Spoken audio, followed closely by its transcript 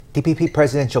DPP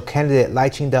presidential candidate Lai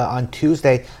Ching-te on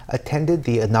Tuesday attended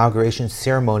the inauguration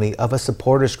ceremony of a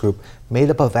supporters group made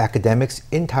up of academics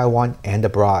in Taiwan and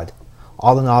abroad.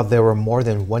 All in all, there were more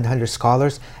than 100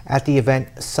 scholars at the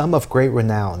event, some of great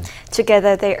renown.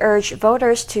 Together, they urge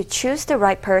voters to choose the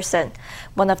right person.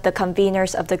 One of the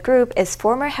conveners of the group is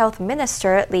former Health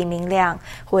Minister Li Mingliang,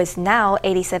 who is now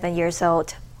 87 years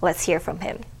old. Let's hear from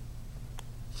him.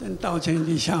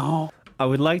 I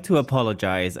would like to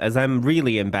apologize as I'm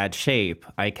really in bad shape.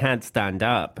 I can't stand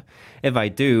up. If I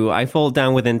do, I fall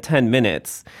down within 10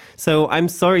 minutes. So I'm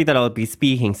sorry that I'll be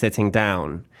speaking sitting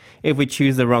down. If we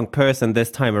choose the wrong person this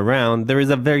time around, there is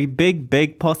a very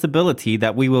big possibility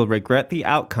that we will regret the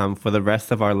outcome for the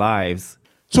rest of our lives.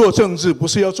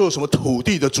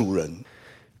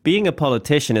 Being a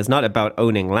politician is not about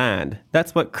owning land.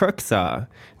 That's what crooks are.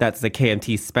 That's the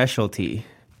KMT's specialty.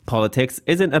 Politics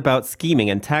isn't about scheming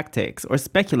and tactics or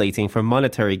speculating for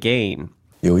monetary gain.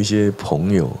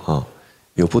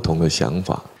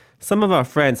 Some of our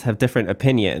friends have different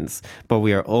opinions, but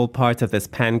we are all part of this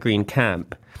pan-green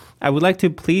camp. I would like to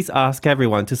please ask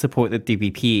everyone to support the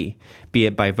DPP, be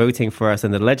it by voting for us in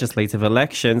the legislative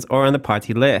elections or on the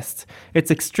party list.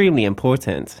 It's extremely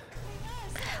important.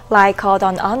 Lai called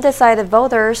on undecided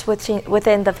voters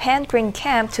within the pan-green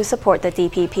camp to support the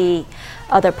DPP.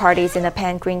 Other parties in the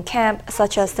pan-green camp,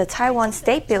 such as the Taiwan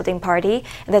State Building Party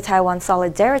and the Taiwan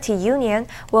Solidarity Union,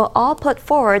 will all put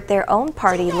forward their own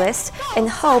party lists in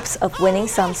hopes of winning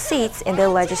some seats in the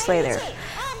legislature.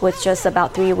 With just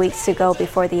about 3 weeks to go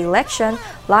before the election,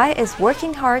 Lai is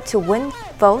working hard to win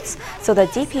votes so the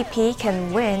DPP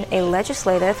can win a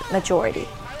legislative majority.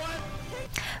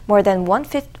 More than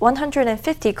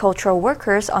 150 cultural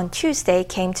workers on Tuesday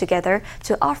came together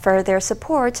to offer their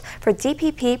support for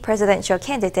DPP presidential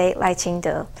candidate Lai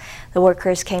Ching-te. The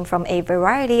workers came from a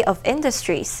variety of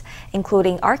industries,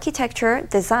 including architecture,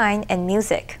 design, and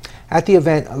music. At the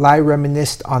event, Lai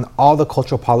reminisced on all the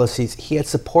cultural policies he had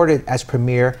supported as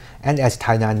premier and as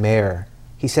Tainan mayor.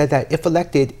 He said that if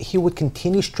elected, he would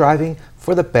continue striving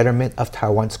for the betterment of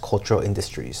Taiwan's cultural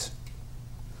industries.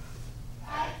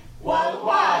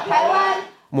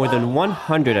 More than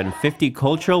 150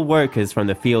 cultural workers from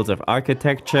the fields of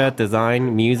architecture,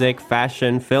 design, music,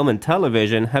 fashion, film, and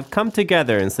television have come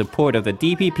together in support of the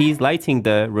DPP's Lai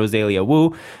Ching-te, Rosalia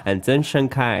Wu, and Zheng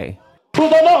Shengkai.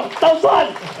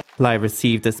 Lai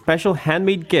received a special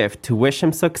handmade gift to wish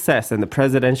him success in the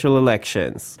presidential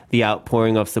elections. The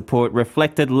outpouring of support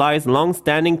reflected Lai's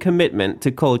long-standing commitment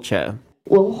to culture.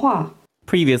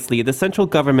 Previously, the central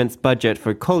government's budget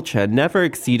for culture never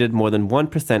exceeded more than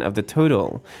 1% of the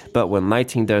total. But when Lai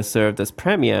Ching-te served as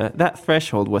premier, that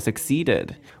threshold was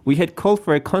exceeded. We had called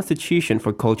for a constitution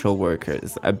for cultural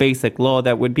workers, a basic law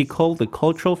that would be called the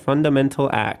Cultural Fundamental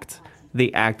Act.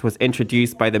 The act was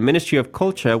introduced by the Ministry of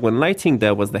Culture when Lai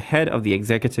Ching-te was the head of the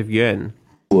Executive Yuan.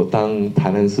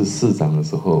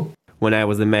 When I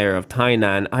was the mayor of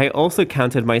Tainan, I also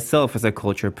counted myself as a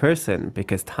culture person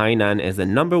because Tainan is the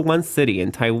 #1 city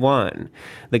in Taiwan.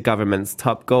 The government's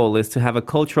top goal is to have a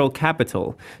cultural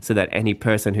capital so that any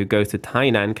person who goes to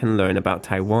Tainan can learn about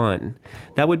Taiwan.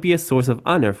 That would be a source of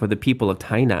honor for the people of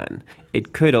Tainan.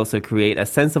 It could also create a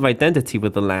sense of identity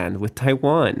with the land, with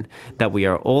Taiwan, that we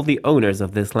are all the owners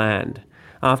of this land.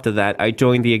 After that, I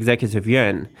joined the Executive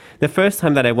Yuan. The first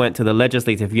time that I went to the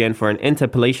Legislative Yuan for an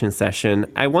interpellation session,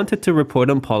 I wanted to report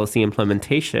on policy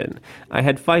implementation. I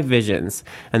had 5 visions,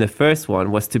 and the first one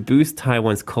was to boost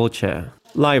Taiwan's culture.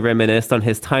 Lai reminisced on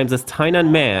his times as Tainan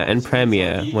mayor and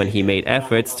premier when he made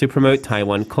efforts to promote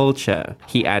Taiwan culture.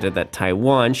 He added that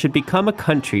Taiwan should become a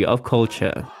country of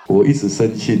culture.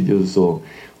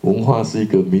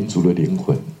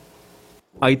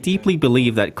 I deeply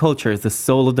believe that culture is the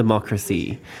soul of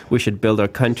democracy. We should build our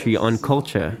country on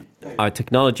culture. Our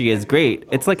technology is great.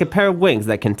 It's like a pair of wings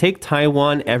that can take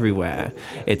Taiwan everywhere.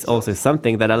 It's also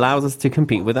something that allows us to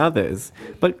compete with others.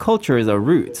 But culture is our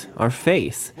root, our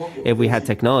face. If we had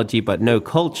technology but no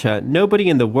culture, nobody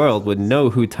in the world would know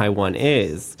who Taiwan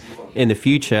is. In the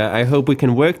future, I hope we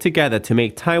can work together to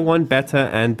make Taiwan better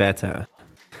and better.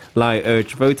 Lai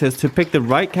urged voters to pick the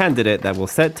right candidate that will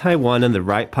set Taiwan on the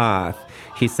right path.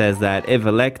 He says that if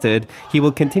elected, he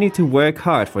will continue to work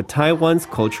hard for Taiwan's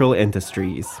cultural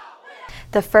industries.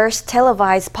 The first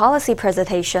televised policy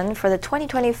presentation for the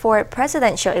 2024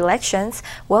 presidential elections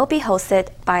will be hosted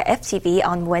by FTV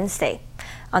on Wednesday.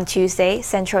 On Tuesday,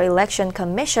 Central Election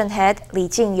Commission head Li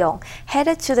Jingyong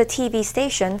headed to the TV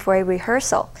station for a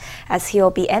rehearsal, as he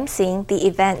will be emceeing the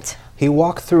event. He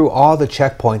walked through all the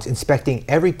checkpoints, inspecting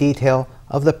every detail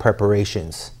of the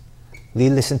preparations. Li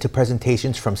listened to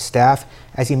presentations from staff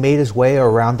as he made his way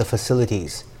around the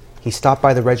facilities. He stopped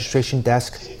by the registration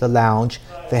desk, the lounge,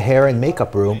 the hair and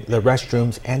makeup room, the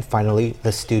restrooms, and finally,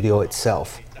 the studio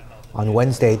itself. On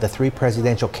Wednesday, the three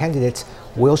presidential candidates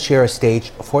will share a stage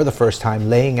for the first time,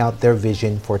 laying out their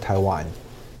vision for Taiwan.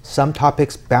 Some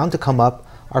topics bound to come up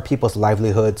are people's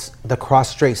livelihoods, the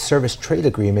cross-strait service trade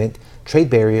agreement, trade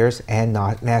barriers, and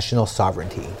national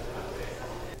sovereignty.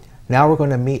 Now we're going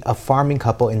to meet a farming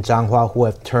couple in Zhanghua who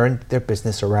have turned their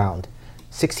business around.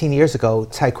 16 years ago,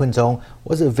 Cai Kunzong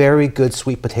was a very good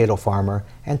sweet potato farmer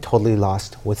and totally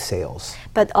lost with sales.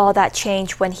 But all that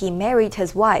changed when he married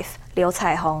his wife, Liu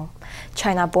Caihong.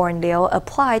 China-born Liu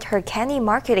applied her canny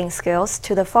marketing skills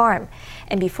to the farm,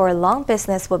 and before long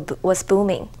business was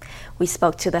booming. We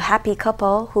spoke to the happy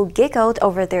couple who giggled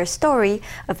over their story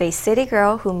of a city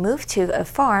girl who moved to a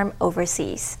farm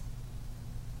overseas.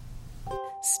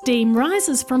 Steam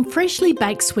rises from freshly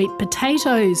baked sweet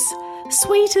potatoes.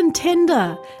 Sweet and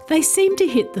tender, they seem to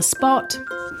hit the spot.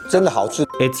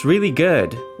 It's really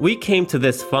good. We came to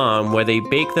this farm where they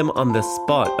bake them on the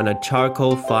spot on a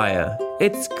charcoal fire.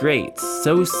 It's great,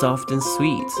 so soft and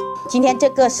sweet.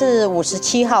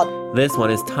 This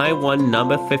one is Taiwan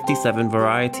number 57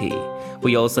 variety.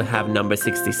 We also have number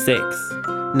 66.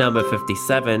 Number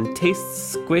 57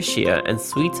 tastes squishier and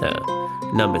sweeter.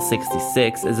 Number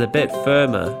 66 is a bit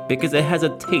firmer because it has a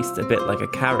taste a bit like a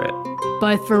carrot.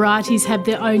 Both varieties have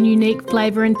their own unique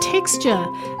flavour and texture.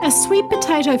 As sweet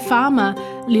potato farmer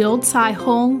Liu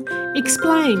Caihong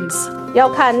explains. The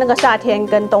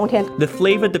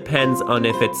flavour depends on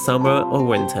if it's summer or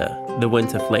winter. The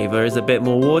winter flavour is a bit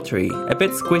more watery, a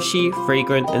bit squishy,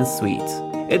 fragrant and sweet.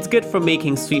 It's good for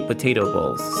making sweet potato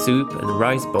bowls, soup and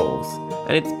rice bowls,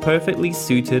 and it's perfectly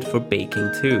suited for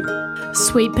baking too.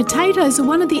 Sweet potatoes are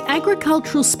one of the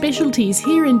agricultural specialties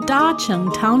here in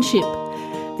Dacheng Township.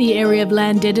 The area of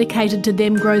land dedicated to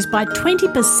them grows by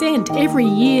 20% every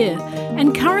year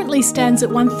and currently stands at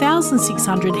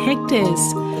 1,600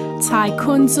 hectares. Cai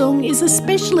Kunzong is a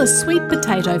specialist sweet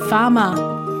potato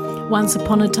farmer. Once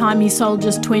upon a time he sold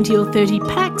just 20 or 30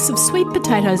 packs of sweet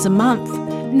potatoes a month.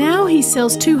 Now he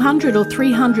sells 200 or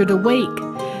 300 a week.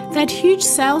 That huge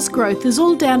sales growth is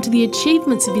all down to the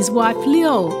achievements of his wife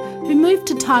Liu, who moved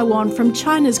to Taiwan from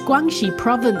China's Guangxi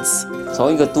province.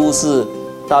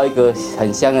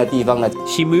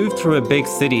 She moved from a big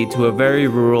city to a very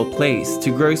rural place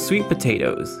to grow sweet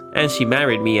potatoes, and she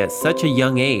married me at such a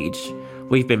young age.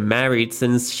 We've been married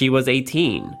since she was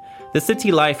 18. The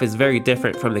city life is very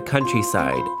different from the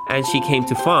countryside, and she came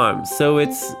to farm, so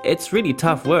it's really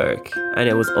tough work, and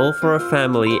it was all for our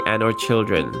family and our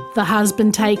children. The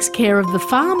husband takes care of the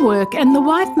farm work and the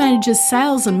wife manages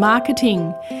sales and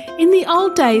marketing. In the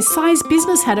old days, Cai's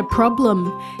business had a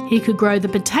problem. He could grow the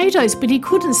potatoes, but he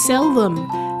couldn't sell them.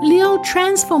 Liu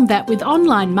transformed that with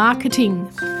online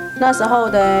marketing.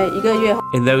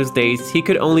 In those days, he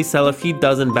could only sell a few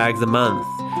dozen bags a month.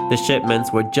 The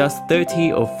shipments were just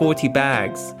 30 or 40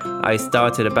 bags. I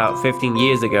started about 15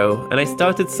 years ago, and I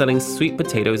started selling sweet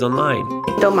potatoes online.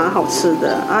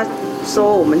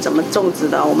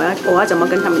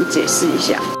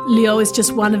 Liu is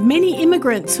just one of many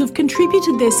immigrants who've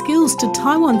contributed their skills to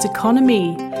Taiwan's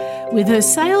economy. With her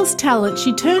sales talent,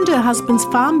 she turned her husband's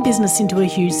farm business into a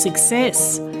huge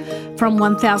success. From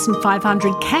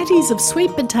 1,500 catties of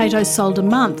sweet potatoes sold a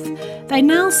month, they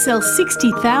now sell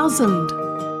 60,000.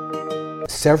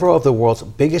 Several of the world's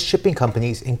biggest shipping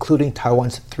companies, including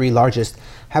Taiwan's three largest,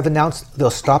 have announced they'll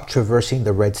stop traversing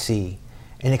the Red Sea.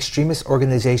 An extremist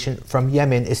organization from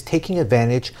Yemen is taking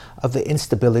advantage of the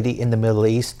instability in the Middle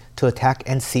East to attack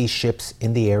and seize ships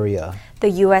in the area. The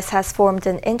U.S. has formed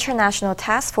an international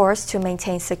task force to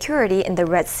maintain security in the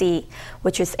Red Sea,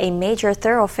 which is a major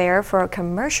thoroughfare for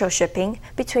commercial shipping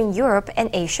between Europe and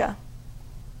Asia.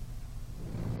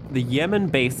 The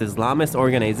Yemen-based Islamist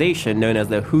organization known as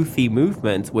the Houthi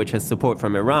movement, which has support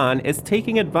from Iran, is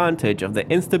taking advantage of the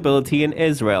instability in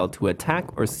Israel to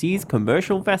attack or seize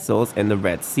commercial vessels in the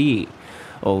Red Sea.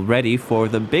 Already, four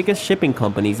of the biggest shipping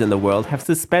companies in the world have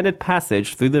suspended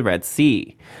passage through the Red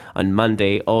Sea. On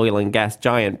Monday, oil and gas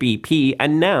giant BP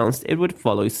announced it would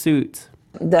follow suit.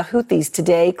 The Houthis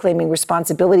today claiming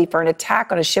responsibility for an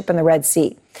attack on a ship in the Red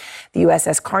Sea. The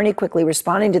USS Carney quickly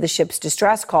responding to the ship's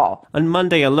distress call. On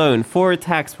Monday alone, 4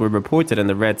 attacks were reported in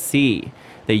the Red Sea.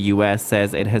 The U.S.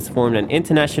 says it has formed an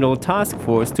international task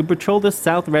force to patrol the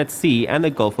South Red Sea and the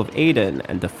Gulf of Aden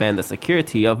and defend the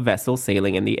security of vessels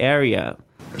sailing in the area.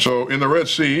 So in the Red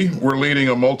Sea, we're leading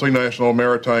a multinational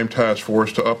maritime task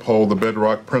force to uphold the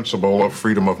bedrock principle of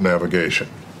freedom of navigation.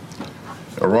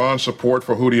 Iran's support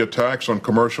for Houthi attacks on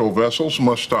commercial vessels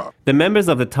must stop. The members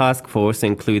of the task force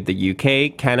include the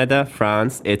UK, Canada,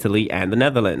 France, Italy, and the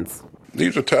Netherlands.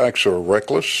 These attacks are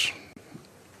reckless,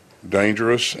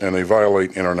 dangerous, and they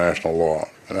violate international law.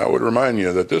 And I would remind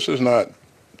you that this is not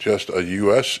just a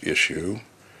U.S. issue.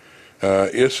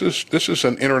 This is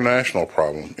an international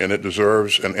problem, and it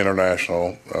deserves an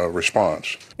international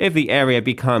response. If the area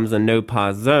becomes a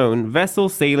no-pass zone,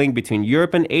 vessels sailing between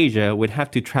Europe and Asia would have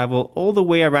to travel all the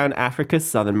way around Africa's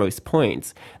southernmost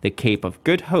point, the Cape of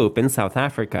Good Hope in South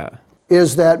Africa.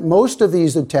 Is that most of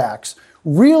these attacks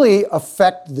really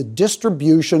affect the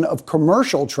distribution of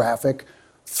commercial traffic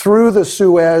through the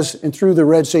Suez and through the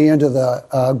Red Sea into the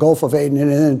Gulf of Aden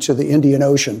and into the Indian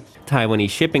Ocean. Taiwanese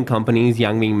shipping companies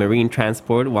Yangming Marine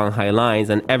Transport, Wanhai Lines,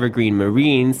 and Evergreen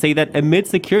Marine say that amid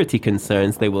security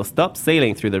concerns, they will stop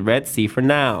sailing through the Red Sea for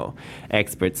now.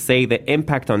 Experts say the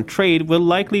impact on trade will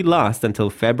likely last until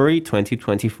February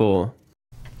 2024.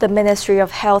 The Ministry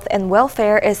of Health and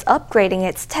Welfare is upgrading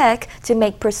its tech to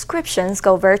make prescriptions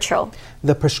go virtual.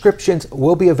 The prescriptions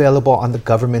will be available on the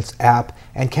government's app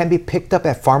and can be picked up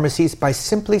at pharmacies by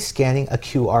simply scanning a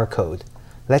QR code.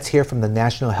 Let's hear from the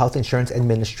National Health Insurance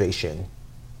Administration.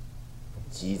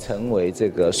 集成为这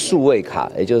个数位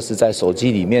卡，也就是在手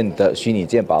机里面的虚拟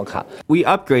健保卡。 We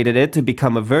upgraded it to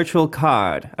become a virtual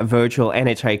card, a virtual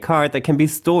NHI card that can be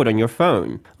stored on your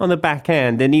phone. On the back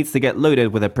end, it needs to get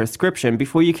loaded with a prescription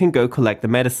before you can go collect the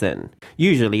medicine.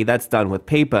 Usually that's done with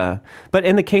paper. But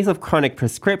in the case of chronic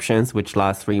prescriptions, which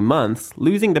last 3 months,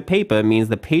 losing the paper means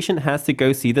the patient has to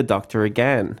go see the doctor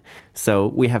again.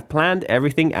 So we have planned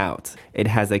everything out. It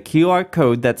has a QR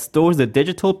code that stores the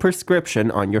digital prescription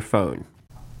on your phone.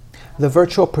 The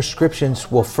virtual prescriptions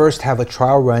will first have a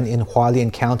trial run in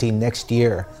Hualien County next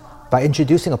year. By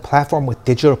introducing a platform with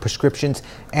digital prescriptions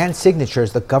and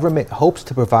signatures, the government hopes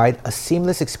to provide a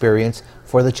seamless experience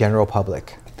for the general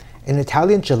public. An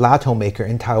Italian gelato maker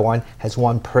in Taiwan has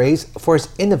won praise for its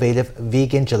innovative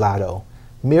vegan gelato.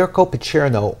 Mirko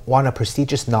Picerno won a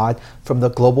prestigious nod from the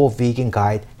global vegan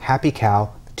guide Happy Cow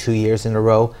 2 years in a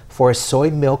row for a soy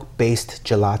milk-based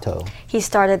gelato. He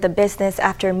started the business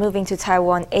after moving to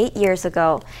Taiwan 8 years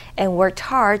ago and worked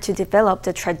hard to develop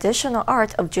the traditional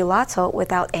art of gelato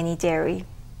without any dairy.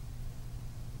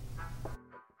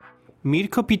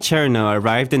 Mirko Picerno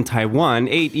arrived in Taiwan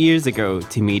 8 years ago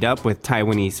to meet up with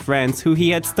Taiwanese friends who he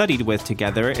had studied with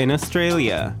together in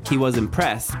Australia. He was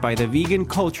impressed by the vegan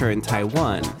culture in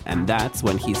Taiwan, and that's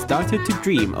when he started to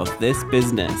dream of this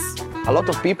business. A lot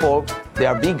of people, they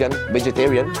are vegan,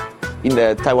 vegetarian in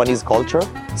the Taiwanese culture.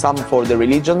 Some for the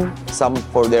religion, some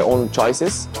for their own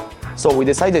choices. So we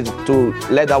decided to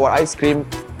let our ice cream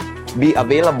be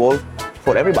available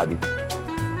for everybody.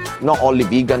 Not only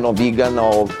vegan or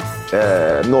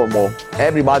normal.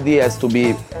 Everybody has to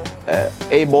be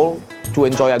able to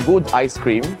enjoy a good ice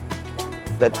cream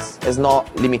that has no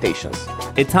limitations.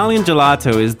 Italian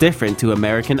gelato is different to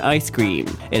American ice cream.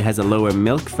 It has a lower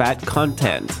milk fat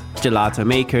content. Gelato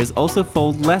makers also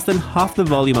fold less than half the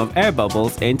volume of air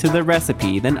bubbles into the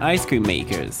recipe than ice cream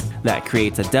makers. That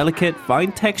creates a delicate,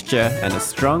 fine texture and a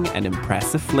strong and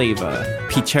impressive flavor.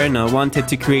 Picerno wanted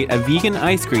to create a vegan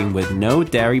ice cream with no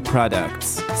dairy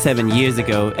products. 7 years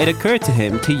ago, it occurred to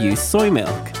him to use soy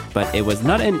milk, but it was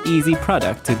not an easy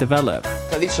product to develop.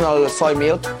 Traditional soy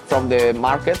milk from the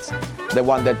market, the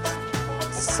one that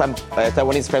some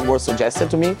Taiwanese friend was suggested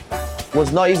to me,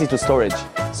 was not easy to storage.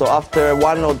 So after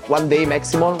one day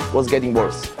maximum was getting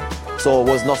worse. So it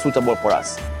was not suitable for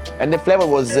us. And the flavor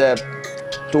was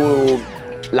too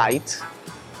light.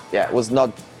 Yeah, it was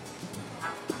not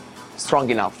strong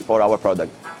enough for our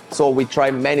product. So we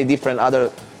tried many different other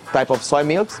type of soy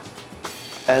milks.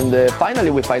 And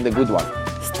finally we find a good one.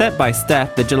 Step by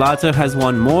step, the gelato has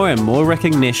won more and more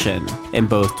recognition. In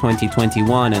both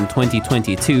 2021 and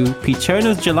 2022,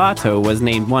 Picerno's gelato was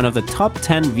named one of the top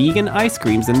 10 vegan ice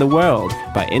creams in the world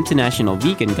by international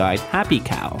vegan guide Happy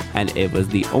Cow, and it was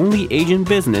the only Asian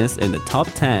business in the top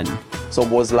 10. So it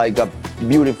was like a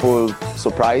beautiful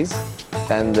surprise,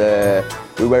 and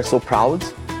we were so proud,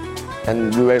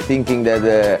 and we were thinking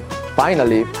that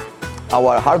finally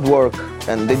our hard work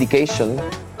and dedication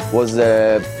was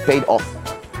paid off.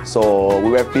 So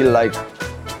we were feel like,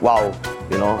 wow,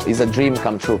 you know, it's a dream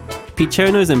come true.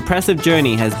 Picerno's impressive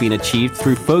journey has been achieved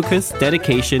through focus,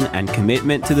 dedication, and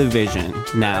commitment to the vision.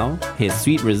 Now, his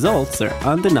sweet results are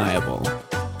undeniable.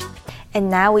 And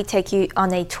now we take you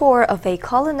on a tour of a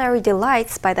culinary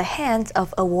delights by the hands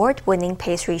of award-winning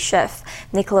pastry chef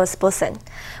Nicolas Bussin.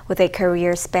 With a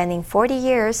career spanning 40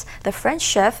 years, the French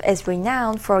chef is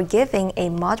renowned for giving a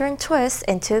modern twist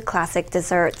into classic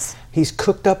desserts. He's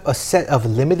cooked up a set of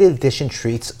limited edition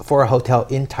treats for a hotel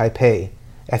in Taipei.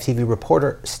 FTV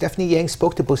reporter Stephanie Yang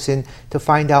spoke to Bussin to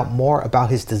find out more about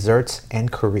his desserts and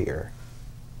career.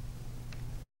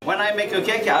 When I make a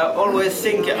cake, I always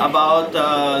think about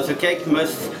the cake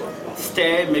must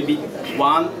stay maybe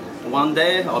one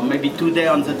day or maybe 2 days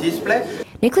on the display.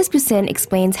 Nicholas Poussin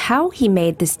explains how he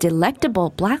made this delectable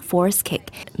Black Forest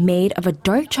cake made of a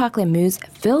dark chocolate mousse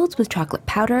filled with chocolate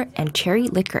powder and cherry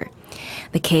liquor.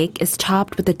 The cake is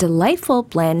topped with a delightful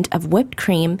blend of whipped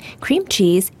cream, cream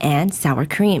cheese, and sour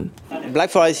cream. Black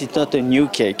Forest is not a new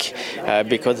cake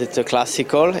because it's a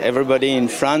classical. Everybody in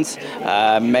France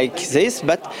makes this,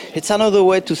 but it's another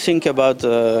way to think about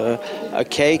a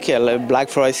cake, a Black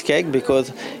Forest cake,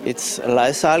 because it's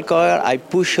less alcohol. I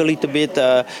push a little bit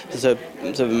the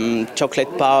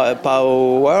chocolate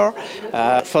power.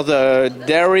 For the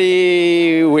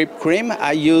dairy whipped cream,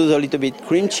 I use a little bit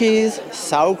cream cheese,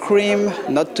 sour cream,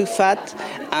 not too fat,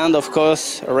 and of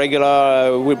course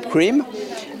regular whipped cream.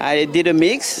 I did a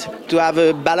mix to have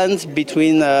a balance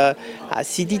between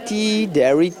acidity,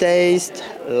 dairy taste,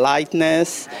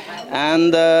 lightness,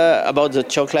 and about the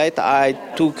chocolate, I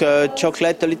took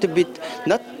chocolate a little bit,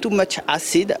 not too much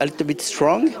acid, a little bit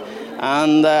strong,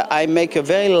 and I make a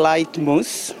very light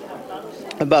mousse.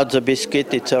 About the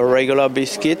biscuit, it's a regular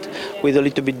biscuit with a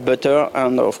little bit butter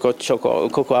and of course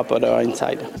cocoa powder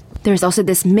inside. There's also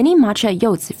this mini matcha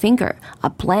yozi finger, a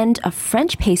blend of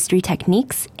French pastry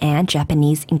techniques and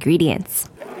Japanese ingredients.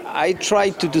 I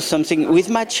tried to do something with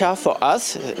matcha for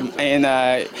us. In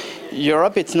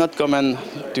Europe, it's not common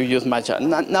to use matcha.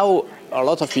 Now, a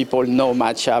lot of people know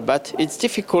matcha, but it's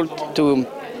difficult to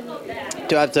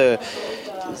have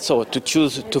to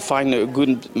choose to find a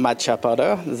good matcha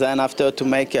powder. Then after to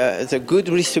make the good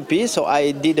recipe, so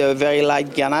I did a very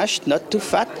light ganache, not too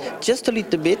fat, just a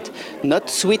little bit, not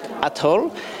sweet at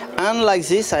all. And like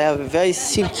this, I have a very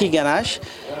silky ganache.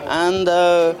 And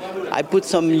I put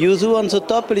some yuzu on the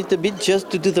top a little bit just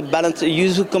to do the balance,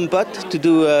 yuzu compote, to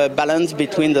do a balance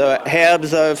between the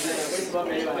herbs of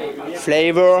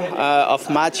flavor of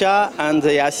matcha and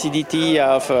the acidity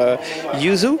of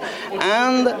yuzu.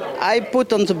 And I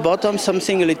put on the bottom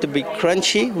something a little bit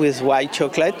crunchy with white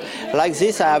chocolate. Like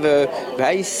this, I have a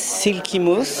very silky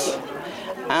mousse.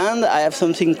 And I have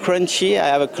something crunchy, I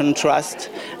have a contrast.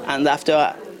 And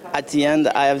after, at the end,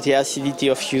 I have the acidity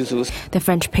of yuzu. The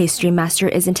French pastry master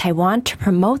is in Taiwan to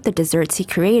promote the desserts he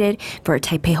created for a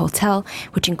Taipei hotel,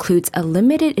 which includes a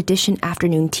limited edition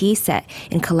afternoon tea set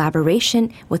in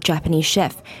collaboration with Japanese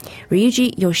chef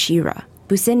Ryuji Yoshira.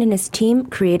 Poussin and his team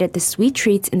created the sweet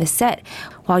treats in the set,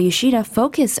 while Yoshida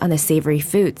focused on the savory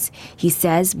foods. He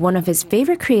says one of his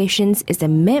favorite creations is the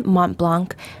mint Mont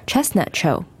Blanc chestnut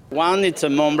cho. One, it's a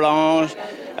Mont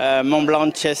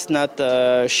Blanc chestnut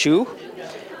choux.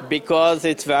 Because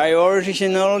it's very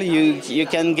original, you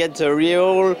can get the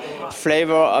real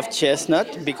flavor of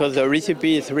chestnut because the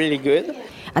recipe is really good.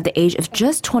 At the age of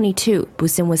just 22,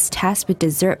 Poussin was tasked with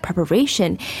dessert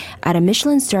preparation at a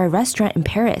Michelin star restaurant in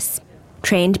Paris.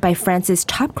 Trained by France's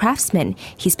top craftsmen,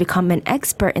 he's become an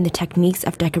expert in the techniques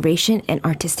of decoration and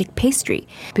artistic pastry.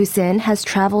 Poussin has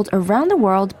traveled around the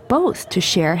world both to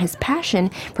share his passion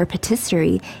for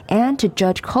patisserie and to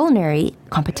judge culinary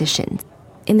competitions.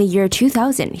 In the year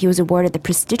 2000, he was awarded the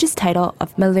prestigious title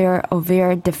of Meilleur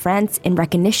Ouvrier de France in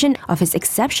recognition of his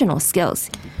exceptional skills.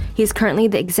 He is currently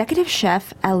the executive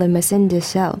chef at Le Maison de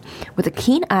Sel. With a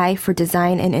keen eye for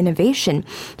design and innovation,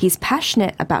 he's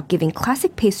passionate about giving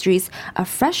classic pastries a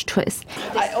fresh twist.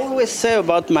 I always say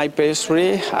about my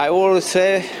pastry,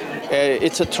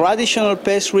 it's a traditional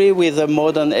pastry with a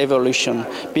modern evolution.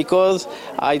 Because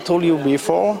I told you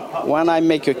before, when I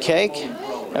make a cake,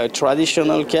 a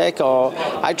traditional cake, or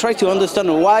I try to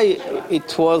understand why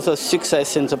it was a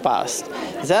success in the past.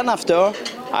 Then after,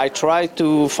 I try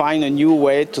to find a new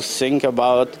way to think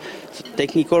about the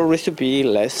technical recipe,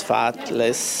 less fat,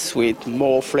 less sweet,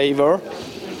 more flavor.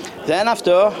 Then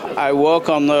after, I work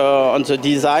on the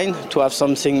design to have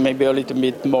something maybe a little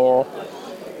bit more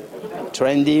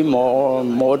trendy, more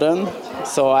modern.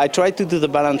 So I try to do the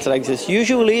balance like this.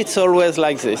 Usually it's always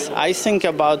like this. I think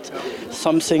about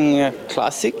something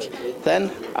classic,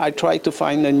 then I try to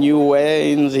find a new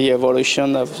way in the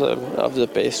evolution of the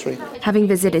pastry. Having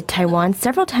visited Taiwan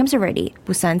several times already,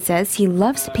 Poussin says he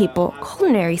loves the people,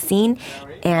 culinary scene,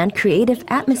 and creative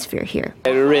atmosphere here. I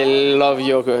really love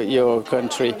your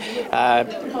country.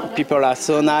 People are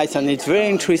so nice, and it's very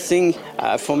interesting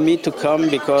for me to come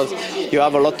because you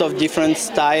have a lot of different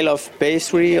style of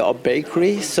pastry or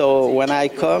bakery. So when I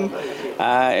come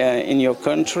in your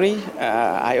country,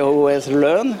 I always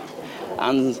learn,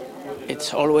 and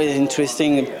it's always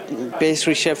interesting.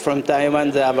 Pastry chef from Taiwan,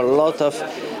 they have a lot of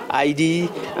idea,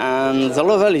 and the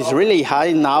level is really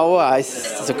high now.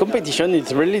 The competition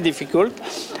is really difficult,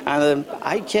 and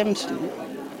I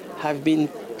have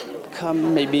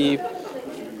come maybe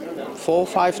 4,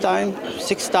 5 times,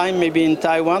 6 times maybe in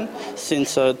Taiwan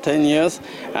since 10 years,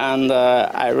 and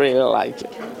I really like it.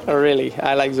 Really,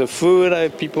 I like the food.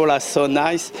 People are so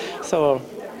nice. So.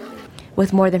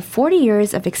 With more than 40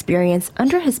 years of experience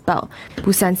under his belt,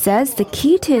 Busan says the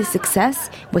key to his success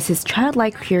was his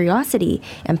childlike curiosity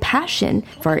and passion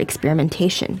for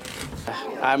experimentation.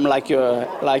 I'm like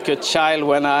a child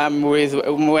when I am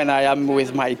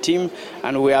with my team,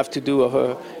 and we have to do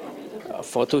a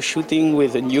photo shooting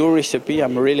with a new recipe.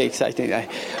 I'm really excited.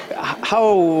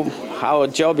 Our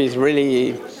job is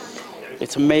really.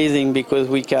 It's amazing because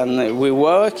we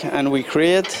work and we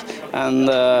create, and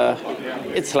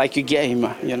it's like a game,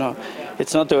 you know.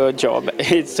 It's not a job,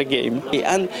 it's a game.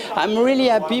 And I'm really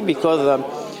happy because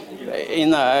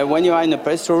when you are in a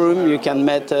pastry room, you can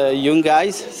meet young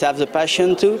guys. They have the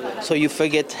passion too, so you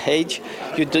forget age.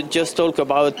 You just talk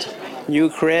about new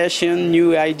creation,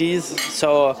 new ideas.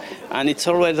 So, and it's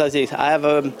always as this. I have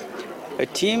a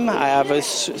team. I have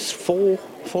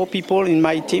four people in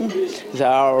my team. They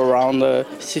are around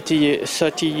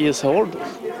 30 years old.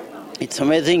 It's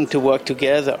amazing to work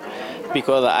together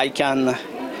because I can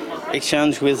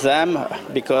exchange with them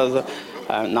because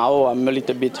now I'm a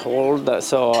little bit old.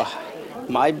 So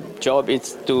my job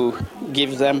is to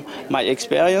give them my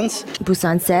experience.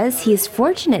 Busan says he is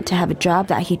fortunate to have a job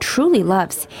that he truly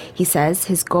loves. He says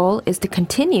his goal is to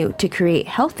continue to create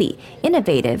healthy,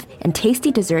 innovative, and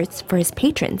tasty desserts for his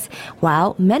patrons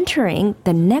while mentoring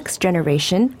the next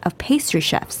generation of pastry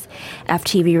chefs.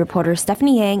 FTV reporter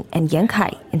Stephanie Yang and Yan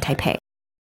Kai in Taipei.